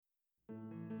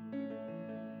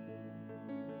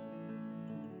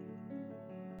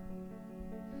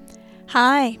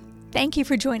Hi, thank you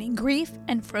for joining Grief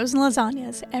and Frozen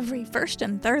Lasagnas every first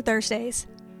and third Thursdays.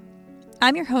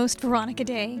 I'm your host, Veronica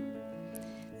Day.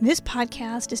 This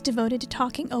podcast is devoted to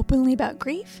talking openly about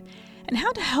grief and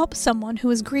how to help someone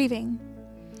who is grieving.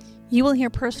 You will hear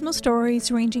personal stories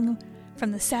ranging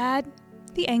from the sad,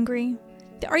 the angry,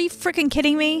 the "are you freaking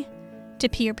kidding me?" to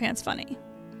pee your pants funny.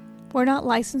 We're not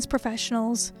licensed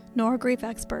professionals nor grief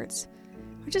experts.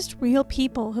 We're just real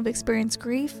people who've experienced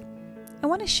grief and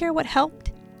want to share what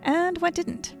helped and what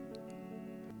didn't.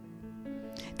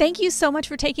 Thank you so much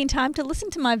for taking time to listen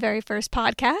to my very first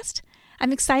podcast.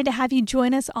 I'm excited to have you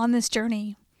join us on this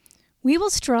journey. We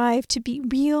will strive to be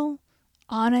real,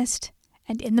 honest,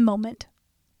 and in the moment.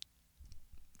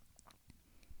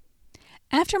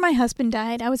 After my husband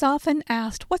died, I was often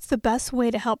asked, what's the best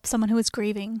way to help someone who is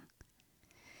grieving?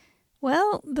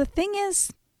 Well, the thing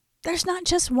is, there's not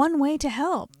just one way to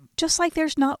help, just like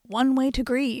there's not one way to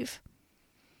grieve.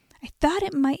 I thought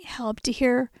it might help to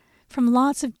hear from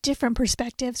lots of different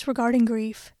perspectives regarding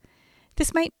grief.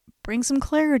 This might bring some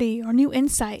clarity or new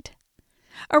insight.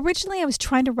 Originally, I was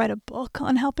trying to write a book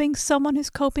on helping someone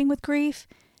who's coping with grief,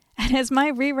 and as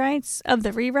my rewrites of the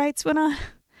rewrites went on,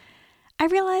 I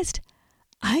realized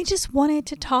I just wanted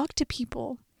to talk to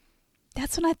people.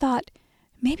 That's when I thought,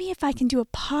 maybe if I can do a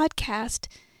podcast,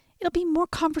 it'll be more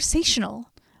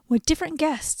conversational with different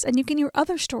guests, and you can hear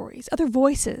other stories, other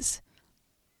voices.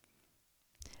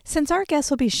 Since our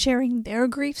guests will be sharing their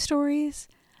grief stories,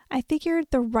 I figured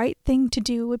the right thing to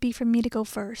do would be for me to go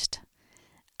first.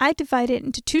 I divided it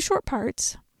into 2 short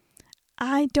parts.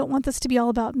 I don't want this to be all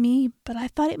about me, but I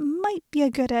thought it might be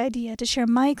a good idea to share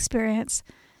my experience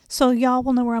so y'all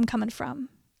will know where I'm coming from.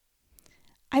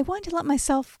 I wanted to let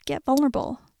myself get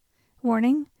vulnerable.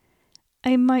 Warning,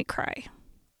 I might cry.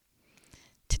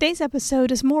 Today's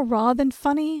episode is more raw than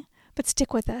funny, but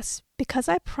stick with us, because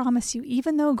I promise you,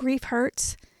 even though grief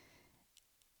hurts,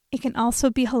 it can also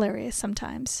be hilarious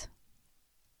sometimes.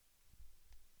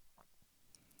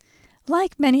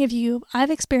 Like many of you, I've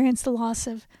experienced the loss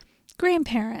of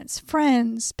grandparents,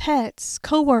 friends, pets,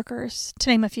 coworkers, to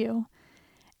name a few.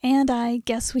 And I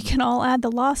guess we can all add the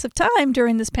loss of time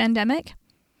during this pandemic.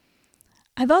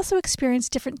 I've also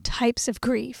experienced different types of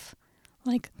grief,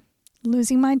 like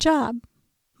losing my job,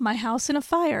 my house in a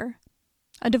fire,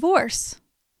 a divorce.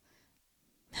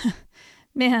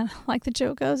 Man, like the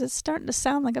joke goes, it's starting to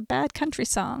sound like a bad country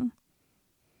song.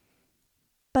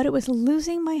 But it was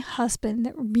losing my husband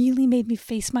that really made me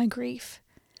face my grief.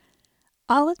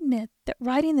 I'll admit that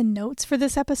writing the notes for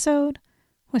this episode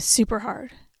was super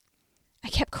hard. I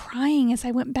kept crying as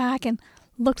I went back and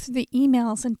looked through the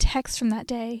emails and texts from that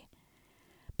day.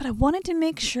 But I wanted to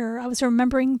make sure I was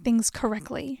remembering things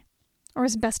correctly, or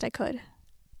as best I could.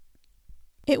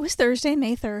 It was Thursday,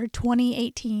 May 3rd,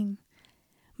 2018.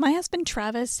 My husband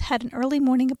Travis had an early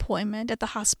morning appointment at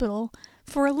the hospital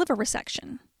for a liver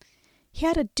resection. He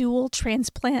had a dual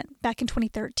transplant back in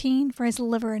 2013 for his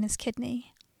liver and his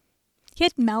kidney. He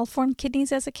had malformed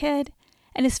kidneys as a kid,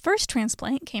 and his first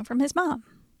transplant came from his mom.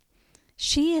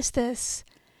 She is this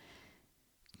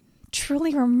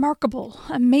truly remarkable,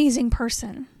 amazing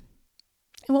person,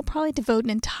 and we'll probably devote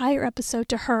an entire episode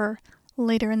to her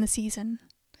later in the season.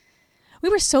 We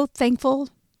were so thankful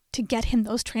to get him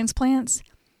those transplants.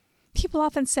 People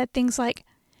often said things like,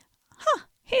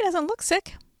 he doesn't look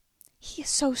sick. He is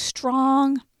so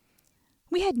strong.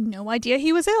 We had no idea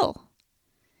he was ill.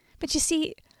 But you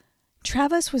see,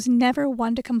 Travis was never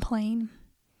one to complain.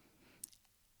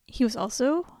 He was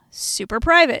also super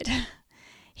private.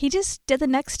 He just did the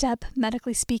next step,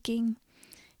 medically speaking.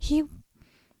 He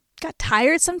got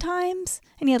tired sometimes,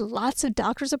 and he had lots of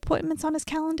doctor's appointments on his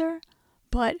calendar,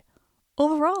 but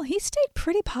overall, he stayed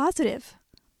pretty positive.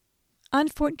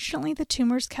 Unfortunately, the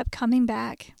tumors kept coming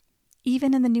back,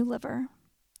 even in the new liver.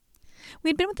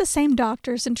 We'd been with the same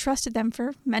doctors and trusted them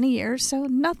for many years, so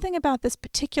nothing about this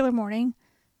particular morning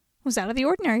was out of the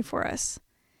ordinary for us.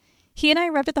 He and I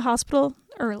arrived at the hospital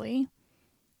early.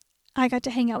 I got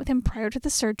to hang out with him prior to the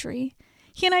surgery.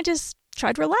 He and I just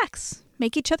tried to relax,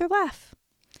 make each other laugh.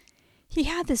 He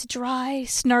had this dry,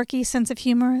 snarky sense of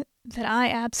humor that I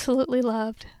absolutely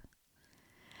loved.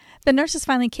 The nurses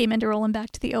finally came in to roll him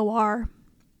back to the OR.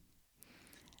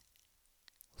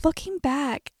 Looking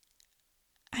back,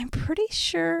 I'm pretty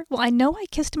sure, I know I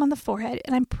kissed him on the forehead,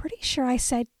 and I'm pretty sure I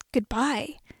said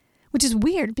goodbye, which is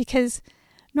weird because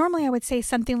normally I would say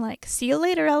something like, "See you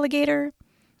later, alligator,"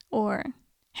 or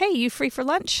 "Hey, you free for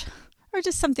lunch?" or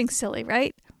just something silly,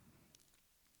 right?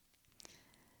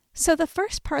 So the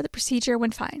first part of the procedure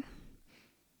went fine.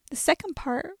 The second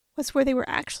part was where they were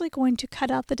actually going to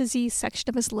cut out the disease section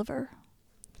of his liver.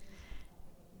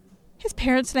 His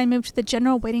parents and I moved to the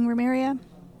general waiting room area.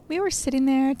 We were sitting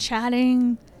there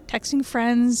chatting, texting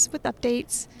friends with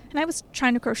updates, and I was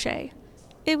trying to crochet.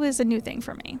 It was a new thing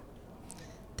for me.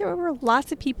 There were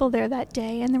lots of people there that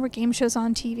day, and there were game shows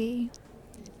on TV.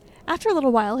 After a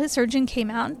little while, his surgeon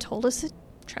came out and told us that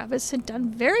Travis had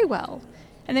done very well,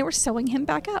 and they were sewing him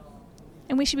back up,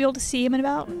 and we should be able to see him in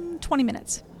about 20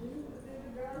 minutes.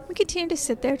 We continued to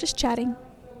sit there just chatting.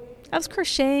 I was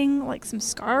crocheting like some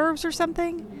scarves or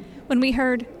something when we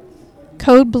heard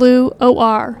Code Blue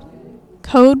OR.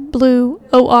 Code Blue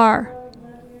OR.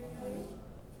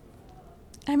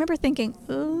 I remember thinking,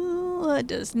 ooh, that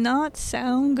does not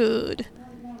sound good.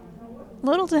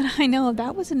 Little did I know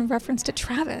that was in reference to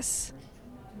Travis.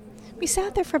 We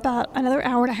sat there for about another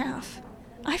hour and a half.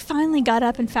 I finally got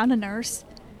up and found a nurse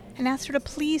and asked her to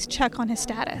please check on his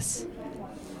status.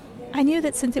 I knew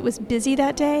that since it was busy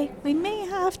that day, we may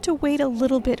have to wait a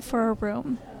little bit for a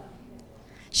room.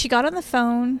 She got on the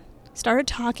phone, started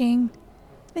talking,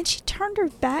 then she turned her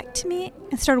back to me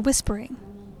and started whispering.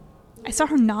 I saw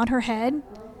her nod her head.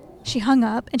 She hung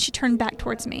up and she turned back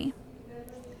towards me.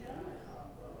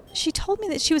 She told me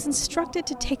that she was instructed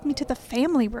to take me to the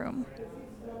family room.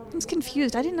 I was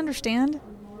confused. I didn't understand.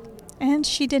 And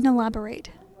she didn't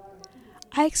elaborate.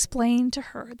 I explained to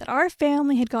her that our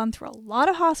family had gone through a lot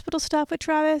of hospital stuff with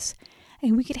Travis,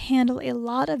 and we could handle a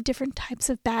lot of different types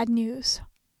of bad news.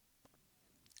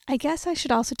 I guess I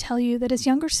should also tell you that his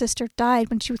younger sister died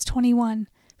when she was 21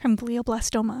 from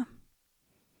glioblastoma.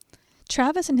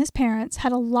 Travis and his parents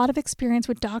had a lot of experience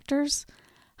with doctors,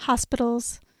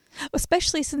 hospitals,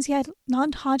 especially since he had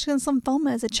non-Hodgkin's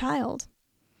lymphoma as a child.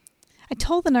 I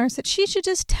told the nurse that she should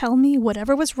just tell me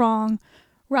whatever was wrong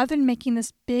rather than making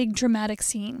this big dramatic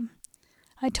scene.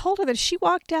 I told her that if she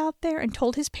walked out there and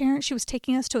told his parents she was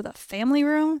taking us to the family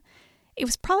room, it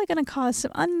was probably going to cause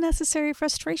some unnecessary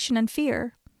frustration and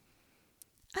fear.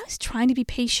 I was trying to be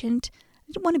patient.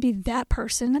 I didn't want to be that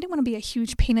person. I didn't want to be a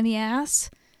huge pain in the ass.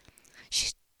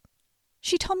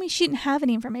 She told me she didn't have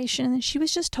any information and she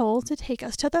was just told to take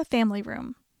us to the family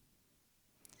room.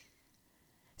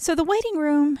 So the waiting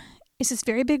room is this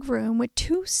very big room with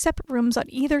 2 separate rooms on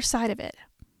either side of it.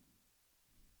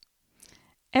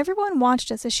 Everyone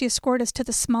watched us as she escorted us to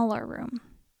the smaller room.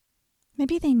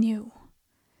 Maybe they knew.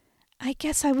 I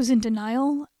guess I was in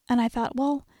denial, and I thought,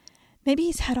 well, maybe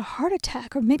he's had a heart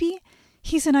attack, or maybe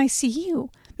he's in ICU.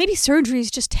 Maybe surgery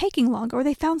is just taking longer, or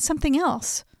they found something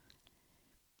else.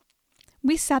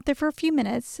 We sat there for a few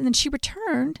minutes, and then she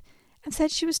returned and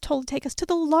said she was told to take us to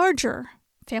the larger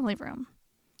family room.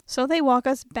 So they walk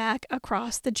us back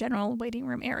across the general waiting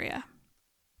room area.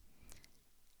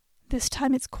 This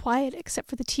time it's quiet except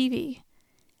for the TV,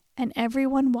 and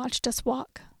everyone watched us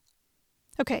walk.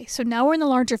 Okay, so now we're in the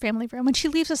larger family room, and she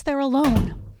leaves us there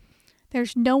alone.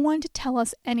 There's no one to tell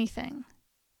us anything.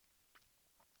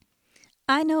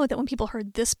 I know that when people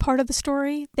heard this part of the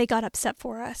story, they got upset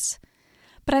for us.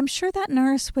 But I'm sure that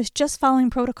nurse was just following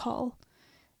protocol.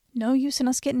 No use in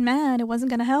us getting mad, it wasn't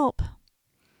going to help.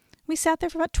 We sat there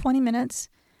for about 20 minutes,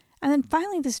 and then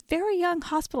finally this very young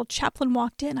hospital chaplain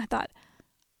walked in. I thought,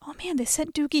 oh man, they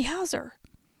sent Doogie Howser.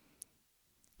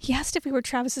 He asked if we were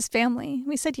Travis's family.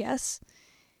 We said yes.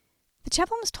 The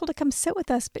chaplain was told to come sit with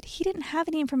us, but he didn't have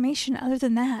any information other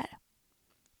than that.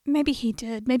 Maybe he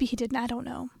did, maybe he didn't, I don't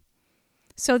know.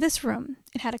 So this room,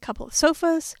 it had a couple of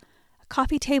sofas, a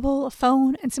coffee table, a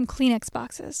phone, and some Kleenex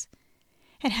boxes.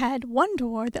 It had one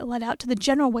door that led out to the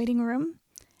general waiting room,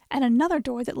 and another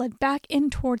door that led back in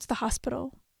towards the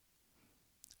hospital.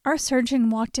 Our surgeon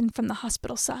walked in from the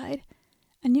hospital side,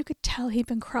 and you could tell he'd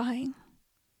been crying.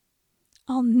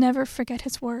 I'll never forget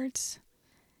his words.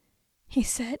 He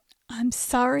said, "I'm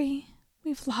sorry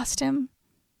we've lost him.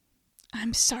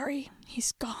 I'm sorry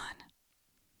he's gone."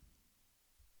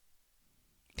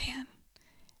 Man,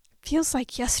 it feels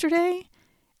like yesterday,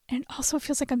 and it also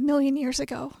feels like a million years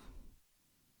ago.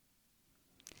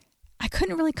 I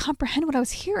couldn't really comprehend what I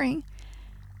was hearing.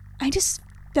 I just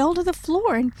fell to the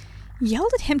floor and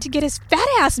yelled at him to get his fat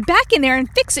ass back in there and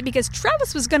fix it because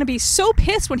Travis was going to be so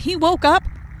pissed when he woke up.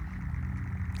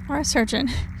 Our surgeon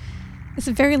is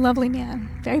a very lovely man,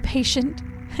 very patient,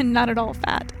 and not at all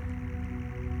fat.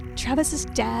 Travis's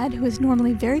dad, who is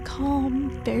normally very calm,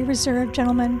 very reserved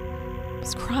gentleman,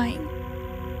 was crying.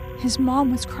 His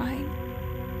mom was crying.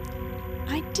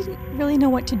 I didn't really know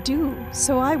what to do,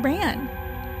 so I ran.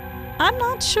 I'm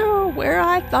not sure where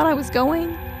I thought I was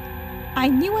going. I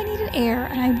knew I needed air,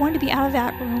 and I wanted to be out of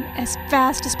that room as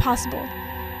fast as possible.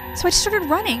 So I just started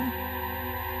running.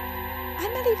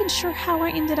 I'm not even sure how I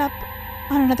ended up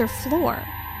on another floor.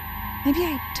 Maybe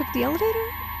I took the elevator?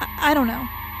 I don't know.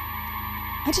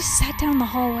 I just sat down in the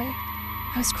hallway,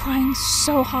 I was crying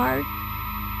so hard.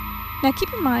 Now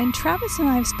keep in mind, Travis and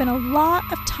I have spent a lot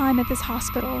of time at this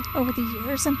hospital over the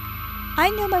years, and I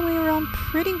know my way around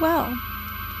pretty well.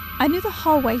 I knew the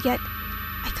hallway, yet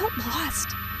I felt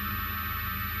lost.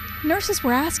 Nurses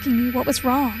were asking me what was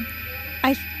wrong.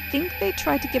 I think they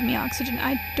tried to give me oxygen.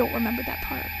 I don't remember that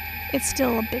part. It's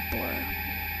still a big blur.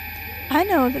 I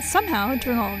know that somehow,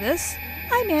 during all of this,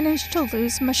 I managed to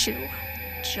lose my shoe.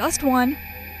 Just one.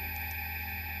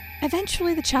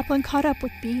 Eventually, the chaplain caught up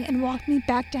with me and walked me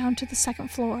back down to the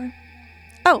second floor.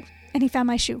 Oh, and he found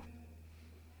my shoe.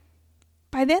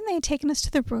 By then, they had taken us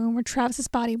to the room where Travis's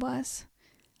body was.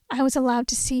 I was allowed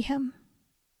to see him.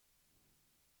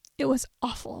 It was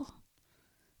awful.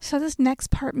 So this next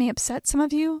part may upset some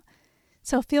of you,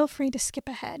 so feel free to skip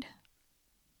ahead.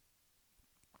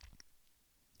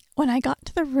 When I got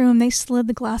to the room, they slid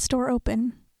the glass door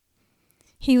open.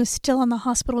 He was still on the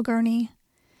hospital gurney.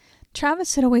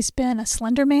 Travis had always been a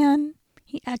slender man.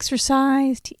 He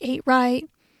exercised, he ate right.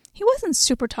 He wasn't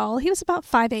super tall, he was about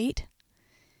 5'8".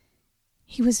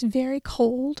 He was very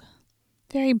cold,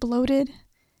 very bloated,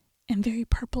 and very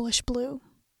purplish blue.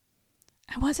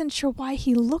 I wasn't sure why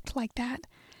he looked like that.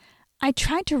 I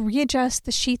tried to readjust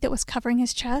the sheet that was covering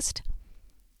his chest.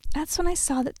 That's when I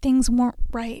saw that things weren't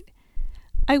right.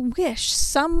 I wish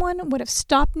someone would have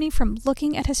stopped me from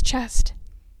looking at his chest.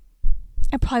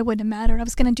 It probably wouldn't have mattered. I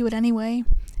was going to do it anyway.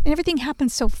 And everything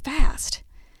happened so fast.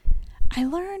 I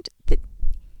learned that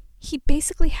he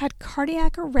basically had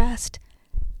cardiac arrest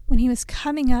when he was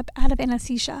coming up out of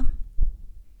anesthesia.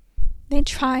 They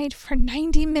tried for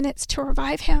 90 minutes to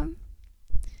revive him.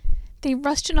 They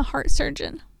rushed in a heart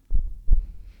surgeon.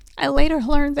 I later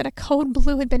learned that a code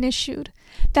blue had been issued.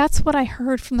 That's what I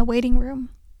heard from the waiting room.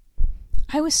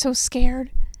 I was so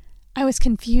scared. I was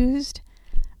confused.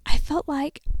 I felt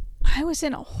like I was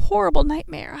in a horrible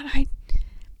nightmare, and I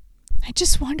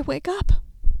just wanted to wake up.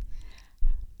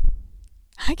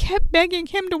 I kept begging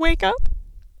him to wake up.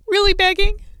 Really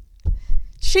begging.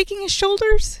 Shaking his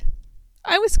shoulders.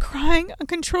 I was crying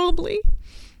uncontrollably.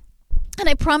 And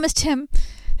I promised him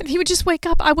that if he would just wake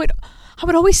up, I would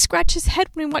always scratch his head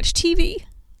when we watched TV.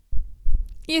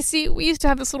 You see, we used to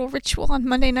have this little ritual on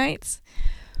Monday nights.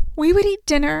 We would eat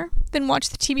dinner, then watch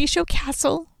the TV show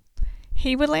Castle.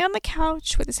 He would lay on the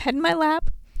couch with his head in my lap,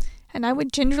 and I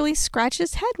would gingerly scratch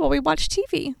his head while we watched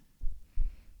TV.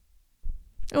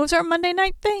 It was our Monday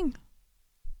night thing.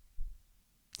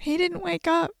 He didn't wake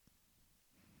up.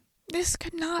 This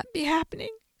could not be happening.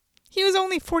 He was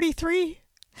only 43.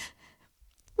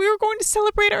 We were going to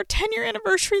celebrate our 10-year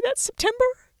anniversary that September.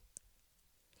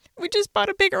 We just bought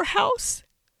a bigger house.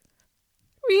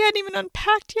 We hadn't even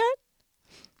unpacked yet.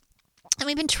 And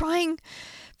we've been trying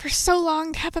for so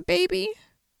long to have a baby.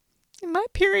 And my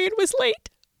period was late.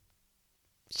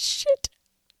 Shit.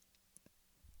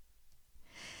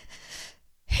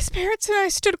 His parents and I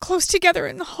stood close together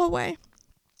in the hallway.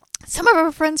 Some of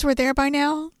our friends were there by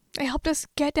now. They helped us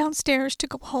get downstairs to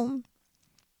go home.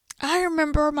 I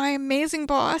remember my amazing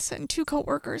boss and 2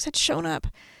 coworkers had shown up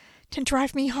to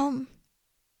drive me home.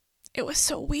 It was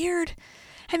so weird.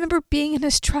 I remember being in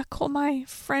his truck while my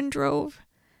friend drove.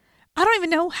 I don't even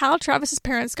know how Travis's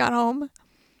parents got home.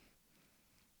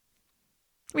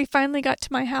 We finally got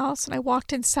to my house and I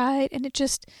walked inside and it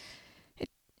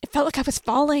felt like I was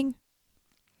falling.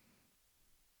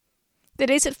 The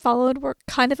days that followed were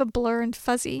kind of a blur and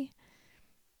fuzzy.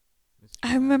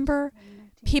 I remember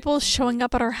people showing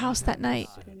up at our house that night.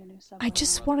 I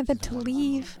just wanted them to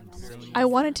leave. I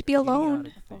wanted to be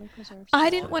alone. I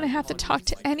didn't want to have to talk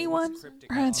to anyone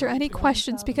or answer any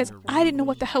questions because I didn't know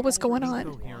what the hell was going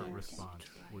on.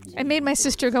 I made my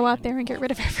sister go out there and get rid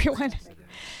of everyone.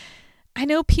 I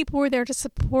know people were there to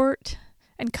support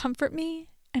and comfort me,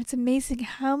 and it's amazing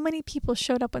how many people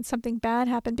showed up when something bad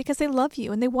happened because they love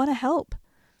you and they want to help.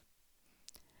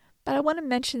 But I want to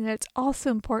mention that it's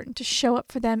also important to show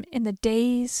up for them in the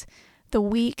days, the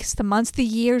weeks, the months, the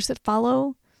years that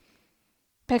follow.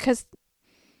 Because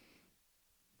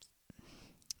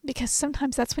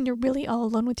sometimes that's when you're really all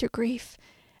alone with your grief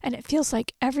and it feels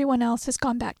like everyone else has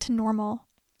gone back to normal.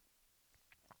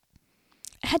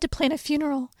 I had to plan a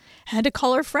funeral. I had to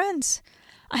call our friends.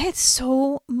 I had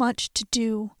so much to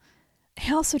do.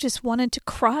 I also just wanted to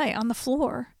cry on the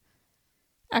floor.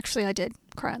 Actually, I did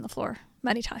cry on the floor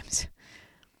many times.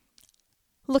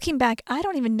 Looking back, I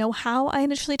don't even know how I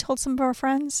initially told some of our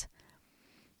friends.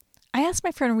 I asked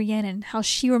my friend Rhiannon how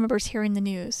she remembers hearing the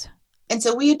news. And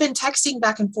so we had been texting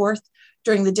back and forth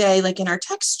during the day, like in our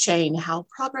text chain, how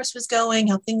progress was going,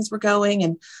 how things were going.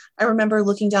 And I remember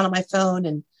looking down at my phone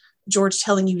and George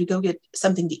telling you to go get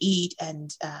something to eat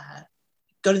and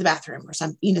go to the bathroom or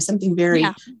something, something very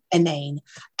inane.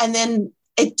 And then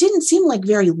it didn't seem like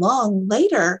very long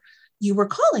later you were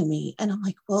calling me. And I'm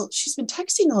like, well, she's been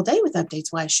texting all day with updates.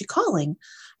 Why is she calling?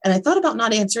 And I thought about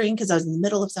not answering because I was in the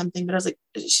middle of something, but I was like,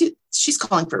 she's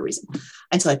calling for a reason.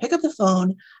 And so I pick up the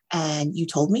phone and you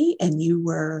told me, and you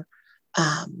were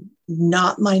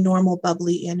not my normal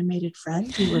bubbly animated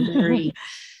friend. You were very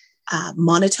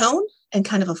monotone and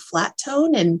kind of a flat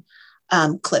tone and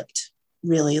clipped,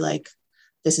 really like,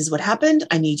 this is what happened.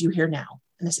 I need you here now.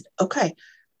 And I said, okay.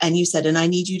 And you said, and I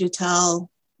need you to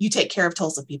you take care of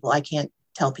Tulsa people. I can't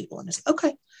tell people. And I said,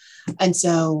 okay. And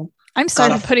so I'm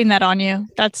sorry for putting that on you.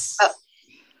 That's,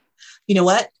 you know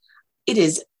what? It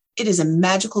is a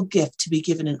magical gift to be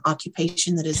given an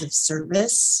occupation that is of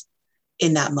service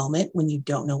in that moment when you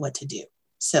don't know what to do.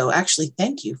 So actually,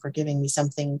 thank you for giving me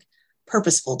something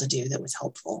purposeful to do that was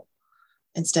helpful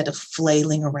instead of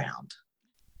flailing around.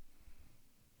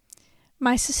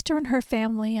 My sister and her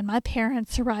family and my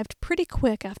parents arrived pretty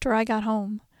quick after I got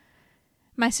home.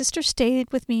 My sister stayed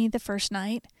with me the first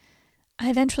night. I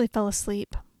eventually fell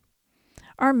asleep.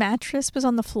 Our mattress was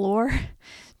on the floor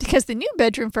because the new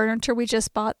bedroom furniture we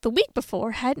just bought the week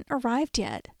before hadn't arrived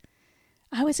yet.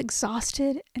 I was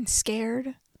exhausted and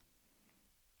scared.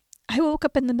 I woke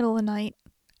up in the middle of the night,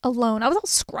 alone. I was all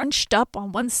scrunched up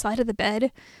on one side of the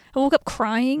bed. I woke up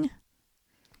crying.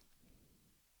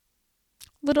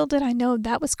 Little did I know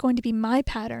that was going to be my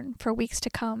pattern for weeks to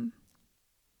come.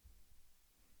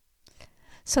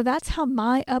 So that's how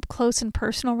my up-close and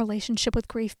personal relationship with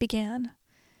grief began.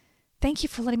 Thank you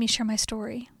for letting me share my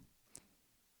story.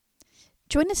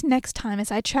 Join us next time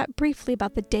as I chat briefly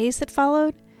about the days that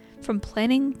followed, from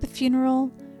planning the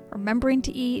funeral, remembering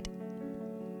to eat,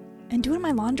 and doing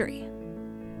my laundry.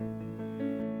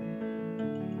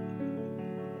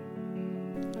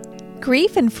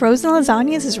 Grief and Frozen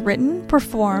Lasagnas is written,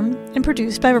 performed, and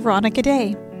produced by Veronica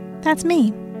Day. That's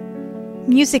me.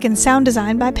 Music and sound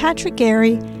design by Patrick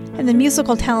Gary and the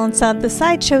musical talents of the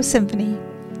Sideshow Symphony.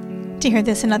 To hear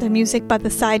this and other music by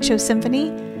the Sideshow Symphony,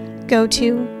 go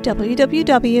to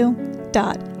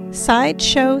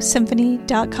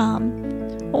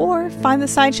www.sideshowsymphony.com or find the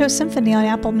Sideshow Symphony on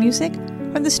Apple Music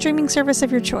or the streaming service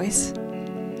of your choice.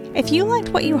 If you liked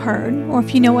what you heard, or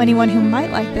if you know anyone who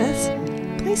might like this,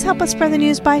 please help us spread the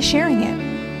news by sharing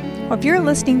it. Or if you're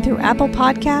listening through Apple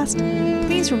Podcast,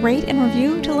 please rate and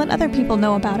review to let other people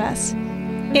know about us.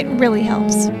 It really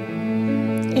helps.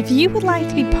 If you would like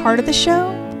to be part of the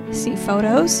show, see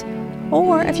photos,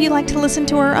 or if you'd like to listen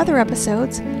to our other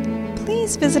episodes,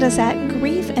 please visit us at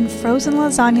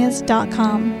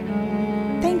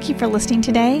griefandfrozenlasagnas.com. Thank you for listening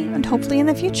today and hopefully in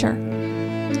the future.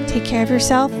 Take care of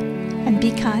yourself and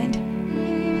be kind.